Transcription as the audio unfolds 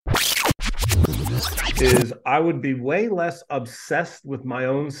is I would be way less obsessed with my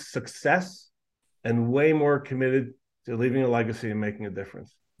own success and way more committed to leaving a legacy and making a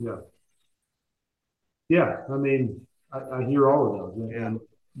difference. Yeah. Yeah. I mean, I hear all of those. Yeah.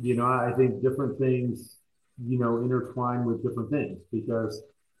 I think different things, intertwine with different things because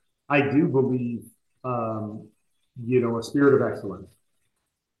I do believe, um, a spirit of excellence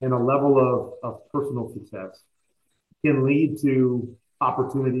and a level of personal success can lead to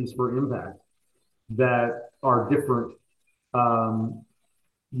opportunities for impact that are different, um,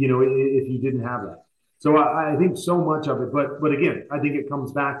 if you didn't have that. So I think so much of it, but again, I think it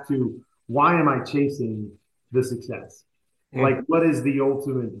comes back to why am I chasing the success? Like, Mm. what is the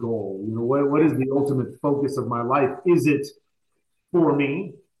ultimate goal? What is the ultimate focus of my life? Is it for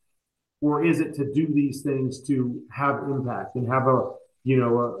me, or is it to do these things to have impact and have a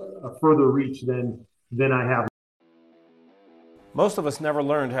further reach than I have? Most of us never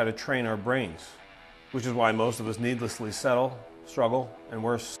learned how to train our brains, which is why most of us needlessly settle, struggle, and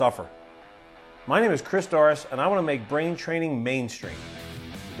worse, suffer. My name is Chris Doris, and I want to make brain training mainstream.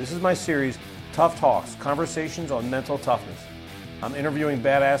 This is my series, Tough Talks, Conversations on Mental Toughness. I'm interviewing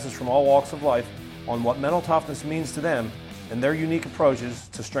badasses from all walks of life on what mental toughness means to them and their unique approaches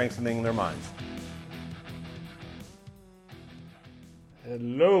to strengthening their minds.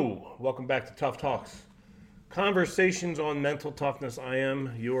 Hello, welcome back to Tough Talks. Conversations on mental toughness. I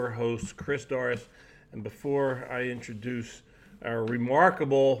am your host, Chris Doris, and before I introduce our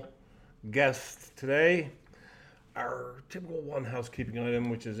remarkable guest today, our typical one housekeeping item,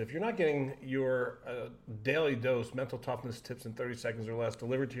 which is if you're not getting your daily dose mental toughness tips in 30 seconds or less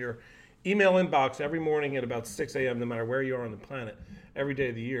delivered to your email inbox every morning at about 6 a.m., no matter where you are on the planet, every day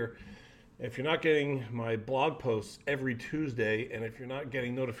of the year. If you're not getting my blog posts every Tuesday, and if you're not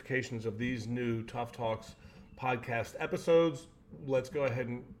getting notifications of these new Tough Talks podcast episodes, let's go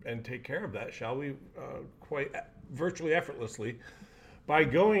ahead and take care of that, shall we? Quite virtually effortlessly by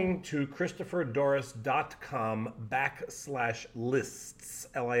going to christopherdoris.com/lists, Lists.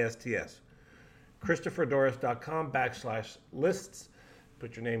 christopherdoris.com/lists.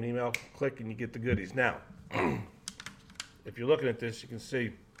 Put your name and email, click, and you get the goodies. Now, if you're looking at this, you can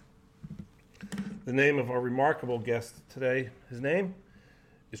see the name of our remarkable guest today. His name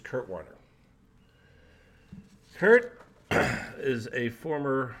is Kurt Warner. Kurt is a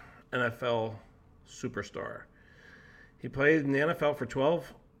former NFL superstar. He played in the NFL for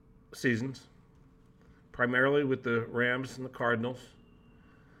 12 seasons, primarily with the Rams and the Cardinals.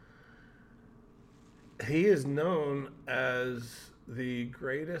 He is known as the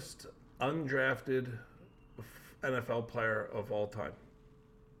greatest undrafted NFL player of all time.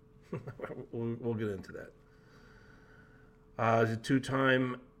 We'll get into that. He's a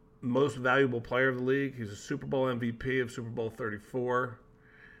two-time most valuable player of the league. He's a Super Bowl MVP of Super Bowl 34.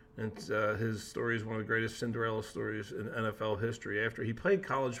 And his story is one of the greatest Cinderella stories in NFL history. After he played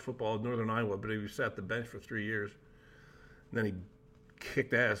college football at Northern Iowa, but he sat the bench for 3 years. And then he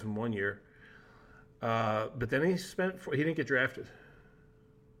kicked ass in 1 year. But then he didn't get drafted.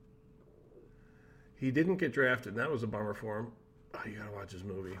 He didn't get drafted, and that was a bummer for him. Oh, you gotta watch his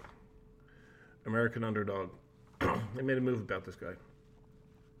movie, American Underdog. They made a movie about this guy.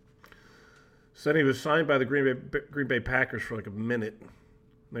 So then he was signed by the Green Bay Packers for like a minute.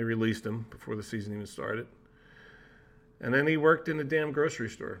 They released him before the season even started. And then he worked in the damn grocery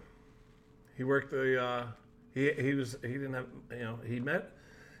store. He worked he met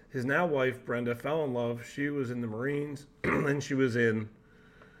his now wife Brenda, fell in love. She was in the Marines, and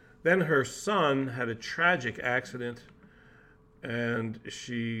then her son had a tragic accident, and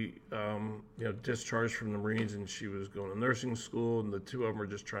she discharged from the Marines, and she was going to nursing school, and the two of them were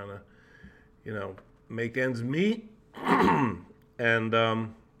just trying to make ends meet. And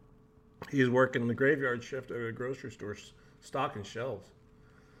he's working the graveyard shift at a grocery store, stocking shelves.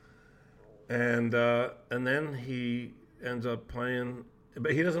 And then he ends up playing,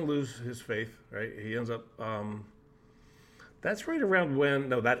 but he doesn't lose his faith, right? He ends up,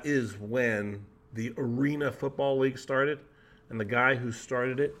 that is when the Arena Football League started. And the guy who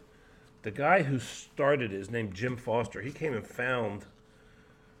started it is named Jim Foster. He came and found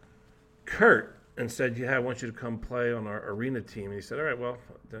Kurt and said, yeah, I want you to come play on our arena team. And he said, all right, well,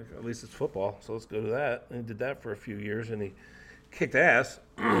 at least it's football, so let's go to that. And he did that for a few years, and he kicked ass.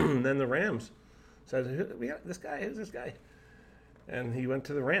 And then the Rams said, who's this guy? And he went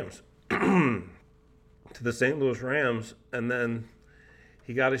to the Rams, to the St. Louis Rams, and then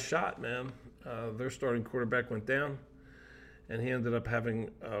he got his shot, man. Their starting quarterback went down, and he ended up having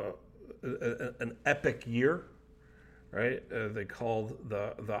an epic year. Right? They called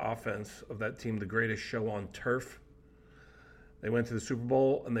the offense of that team the greatest show on turf. They went to the Super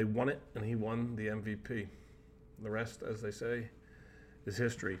Bowl and they won it, and he won the MVP. The rest, as they say, is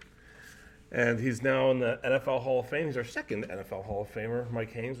history. And he's now in the NFL Hall of Fame. He's our second NFL Hall of Famer.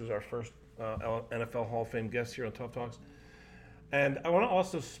 Mike Haynes was our first NFL Hall of Fame guest here on Tough Talks. And I want to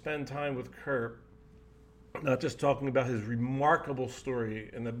also spend time with Kurt, not just talking about his remarkable story.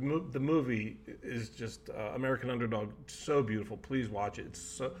 And the movie is just American Underdog, so beautiful. Please watch it. It's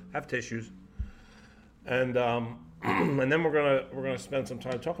so, have tissues. And and then we're gonna spend some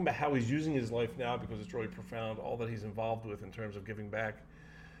time talking about how he's using his life now, because it's really profound. All that he's involved with in terms of giving back,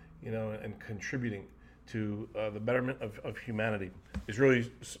 and contributing to the betterment of humanity is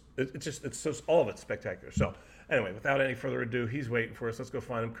really it's just all of it's spectacular. So anyway, without any further ado, he's waiting for us. Let's go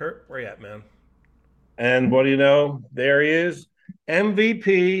find him. Kurt, where you at, man? And what do you know? There he is,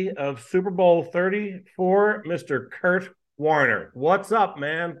 MVP of Super Bowl 34, Mr. Kurt Warner. What's up,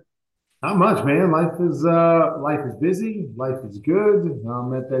 man? Not much, man. Life is busy. Life is good.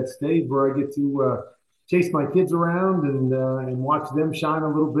 I'm at that stage where I get to chase my kids around and watch them shine a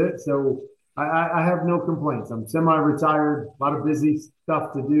little bit. So I have no complaints. I'm semi-retired. A lot of busy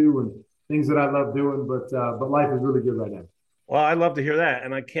stuff to do and things that I love doing, but life is really good right now. Well, I love to hear that,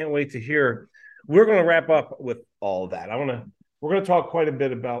 and I can't wait to hear. We're going to wrap up with all of that. We're going to talk quite a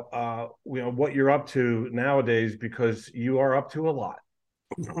bit about what you're up to nowadays, because you are up to a lot.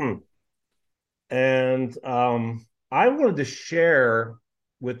 And I wanted to share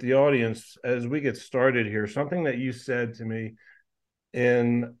with the audience, as we get started here, something that you said to me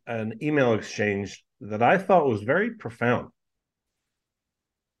in an email exchange that I thought was very profound.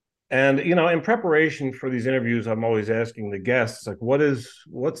 And, in preparation for these interviews, I'm always asking the guests, like,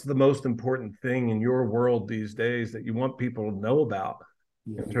 what's the most important thing in your world these days that you want people to know about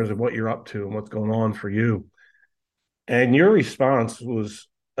in terms of what you're up to and what's going on for you? And your response was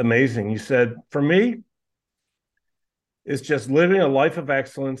amazing. You said, for me, it's just living a life of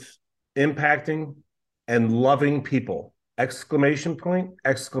excellence, impacting and loving people. Exclamation point,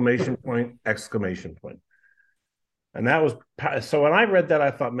 exclamation point, exclamation point. And that was, so when I read that,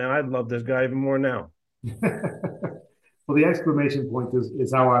 I thought, man, I'd love this guy even more now. Well, the exclamation point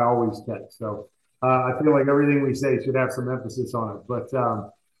is how I always text. So I feel like everything we say should have some emphasis on it. But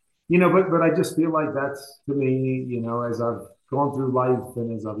I just feel like that's, to me, as I've gone through life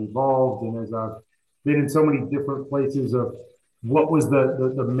and as I've evolved and as I've been in so many different places of what was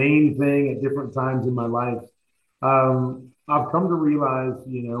the main thing at different times in my life, I've come to realize,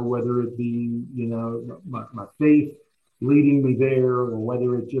 whether it be, my faith leading me there, or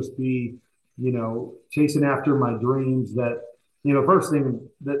whether it just be, chasing after my dreams, that, first thing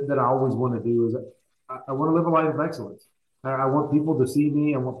that I always want to do is I want to live a life of excellence. I want people to see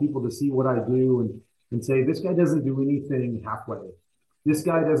me. I want people to see what I do and say, this guy doesn't do anything halfway. This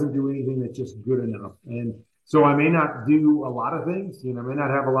guy doesn't do anything that's just good enough. And so I may not do a lot of things, I may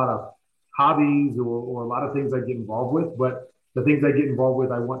not have a lot of hobbies or a lot of things I get involved with, but the things I get involved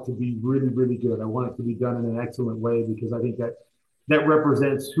with, I want to be really, really good. I want it to be done in an excellent way, because I think that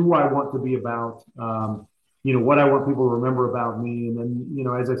represents who I want to be about, what I want people to remember about me. And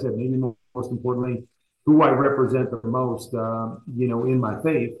then, as I said, maybe most importantly, who I represent the most, in my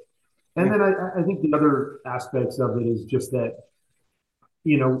faith. And then I think the other aspects of it is just that,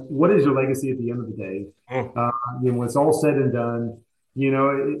 what is your legacy at the end of the day? When it's all said and done,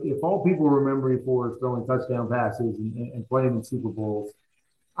 if all people remember me for is throwing touchdown passes and playing in Super Bowls,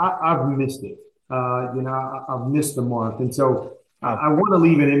 I've missed it. I've missed the mark. And so I want to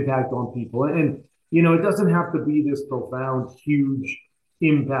leave an impact on people. And, it doesn't have to be this profound, huge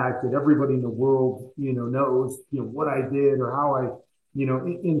impact that everybody in the world, knows, what I did or how I,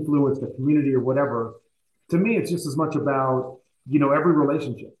 influenced the community or whatever. To me, it's just as much about, every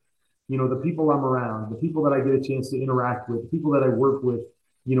relationship, the people I'm around, the people that I get a chance to interact with, the people that I work with,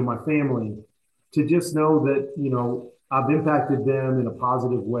 my family, to just know that, I've impacted them in a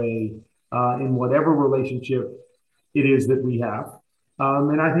positive way in whatever relationship it is that we have.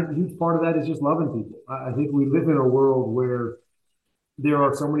 And I think a huge part of that is just loving people. I think we live in a world where there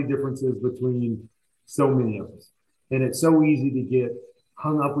are so many differences between so many of us. And it's so easy to get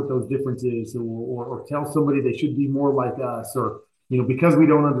hung up with those differences or tell somebody they should be more like us, or, because we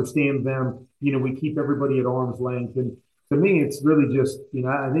don't understand them, we keep everybody at arm's length. And to me, it's really just,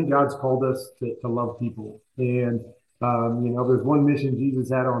 I think God's called us to love people. And, there's one mission Jesus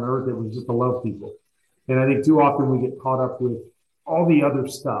had on earth, that was just to love people. And I think too often we get caught up with all the other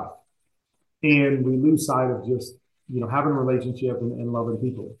stuff, and we lose sight of just, having a relationship and loving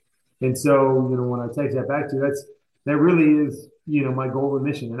people. And so, when I take that back to you, that really is, my goal and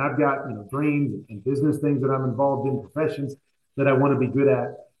mission. And I've got, dreams and business things that I'm involved in, professions that I want to be good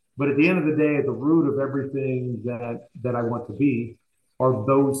at. But at the end of the day, at the root of everything that I want to be are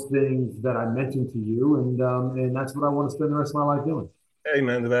those things that I mentioned to you, and that's what I want to spend the rest of my life doing.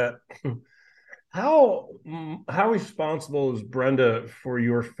 Amen to that. How responsible is Brenda for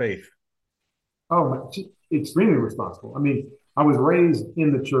your faith? Oh, extremely responsible. I mean, I was raised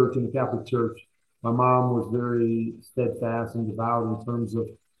in the church, in the Catholic Church. My mom was very steadfast and devout in terms of,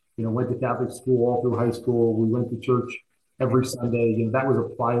 went to Catholic school all through high school. We went to church every Sunday. That was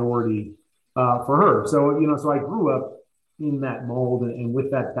a priority for her. So, so I grew up in that mold and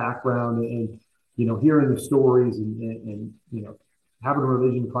with that background and hearing the stories and having a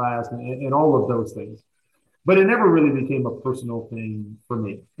religion class and all of those things, but it never really became a personal thing for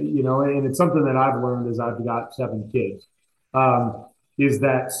me, and it's something that I've learned as I've got 7 kids, is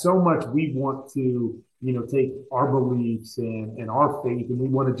that so much we want to, take our beliefs and our faith and we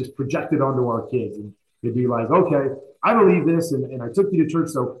want to just project it onto our kids. And it'd be like, okay, I believe this and I took you to church,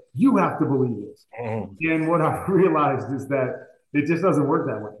 so you have to believe this. Oh, And what I realized is that it just doesn't work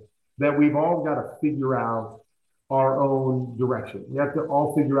that way, that we've all got to figure out our own direction. We have to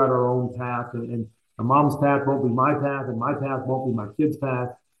all figure out our own path, and my mom's path won't be my path, and my path won't be my kid's path.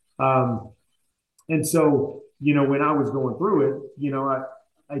 Um, and so, when I was going through it,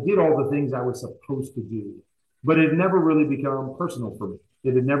 I did all the things I was supposed to do, but it never really become personal for me.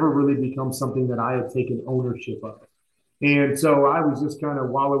 It had never really become something that I had taken ownership of. And so I was just kind of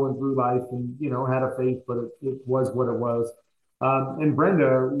wallowing through life and, had a faith, but it was what it was. And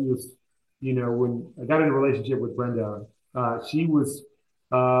Brenda was, when I got in a relationship with Brenda, she was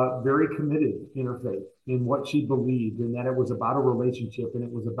very committed in her faith, in what she believed, and that it was about a relationship and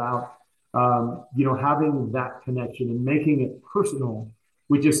it was about, having that connection and making it personal,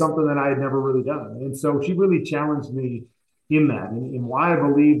 which is something that I had never really done. And so she really challenged me in that and why I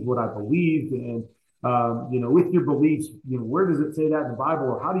believed what I believed and with your beliefs, where does it say that in the Bible,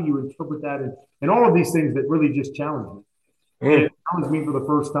 or how do you interpret that, and all of these things that really just challenge me. And mm, it challenged me for the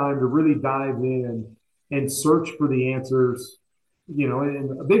first time to really dive in and search for the answers.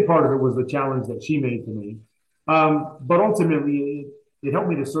 And a big part of it was the challenge that she made to me. But ultimately, it helped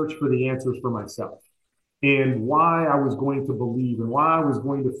me to search for the answers for myself and why I was going to believe and why I was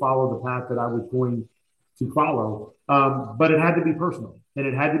going to follow the path that I was going to follow. But it had to be personal and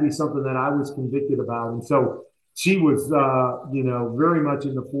it had to be something that I was convicted about. And so she was, very much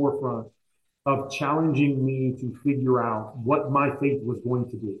in the forefront of challenging me to figure out what my faith was going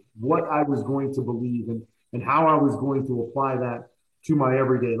to be, what I was going to believe, and how I was going to apply that to my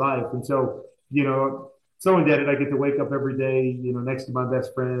everyday life. And so, so indebted. I get to wake up every day, next to my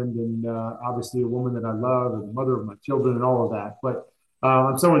best friend and obviously a woman that I love and the mother of my children and all of that. But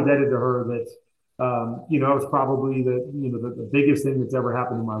I'm so indebted to her that, it's probably the biggest thing that's ever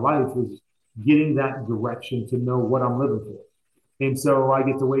happened in my life is getting that direction to know what I'm living for. And so I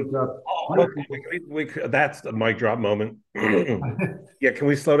get to wake up okay. grateful. That's the mic drop moment. Yeah, can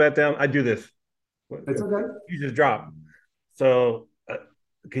we slow that down? I do this. It's okay. You just drop. So,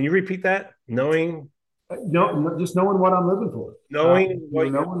 can you repeat that? No, just knowing what I'm living for. Knowing what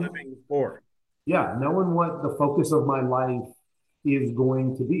you're Knowing, living for. yeah, knowing what the focus of my life is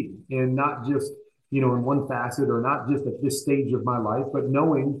going to be, and not just in one facet or not just at this stage of my life, but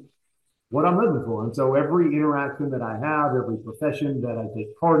knowing what I'm living for. And so every interaction that I have, every profession that I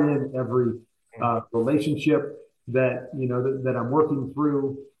take part in, every relationship that that I'm working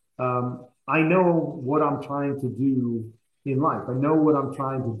through, I know what I'm trying to do in life. I know what I'm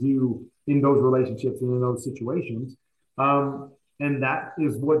trying to do in those relationships and in those situations, and that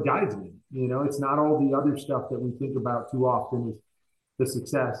is what guides me. It's not all the other stuff that we think about too often. Is the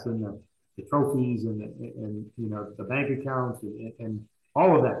success and the trophies and the bank accounts and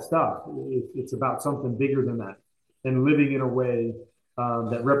all of that stuff. It's about something bigger than that, and living in a way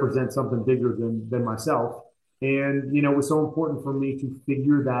that represents something bigger than myself. And it was so important for me to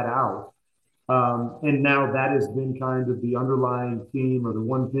figure that out. And now that has been kind of the underlying theme or the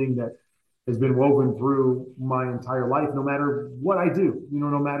one thing that has been woven through my entire life, no matter what I do,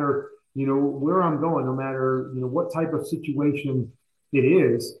 no matter, where I'm going, no matter, what type of situation it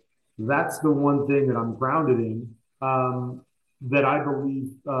is, that's the one thing that I'm grounded in, that I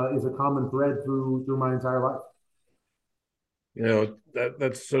believe is a common thread through my entire life.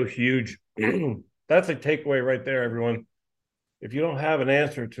 That's so huge. That's a takeaway right there, everyone. If you don't have an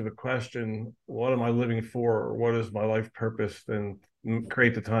answer to the question, what am I living for, or what is my life purpose, then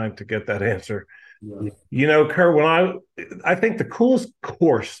create the time to get that answer. Yeah. Kerr, I think the coolest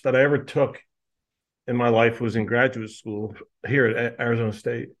course that I ever took in my life was in graduate school here at Arizona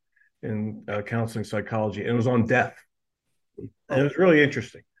State in counseling psychology, and it was on death. And it Oh, was really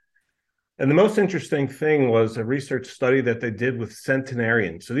interesting. And the most interesting thing was a research study that they did with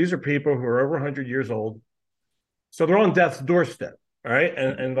centenarians. So these are people who are over 100 years old. So they're on death's doorstep, right?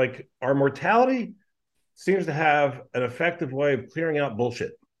 And like our mortality seems to have an effective way of clearing out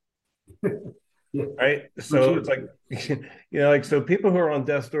bullshit, Yeah, right? for So sure. it's like, like so people who are on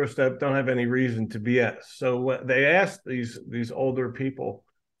death's doorstep don't have any reason to BS. So they asked these older people,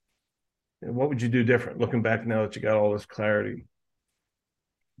 what would you do different? Looking back now that you got all this clarity,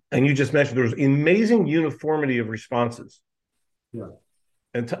 and you just mentioned there was amazing uniformity of responses. Yeah,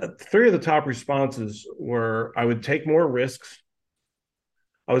 And three of the top responses were: I would take more risks.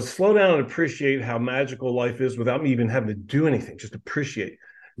 I would slow down and appreciate how magical life is without me even having to do anything, just appreciate.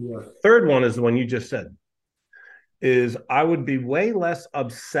 yeah. Third one is the one you just said, is I would be way less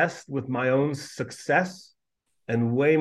obsessed with my own success and way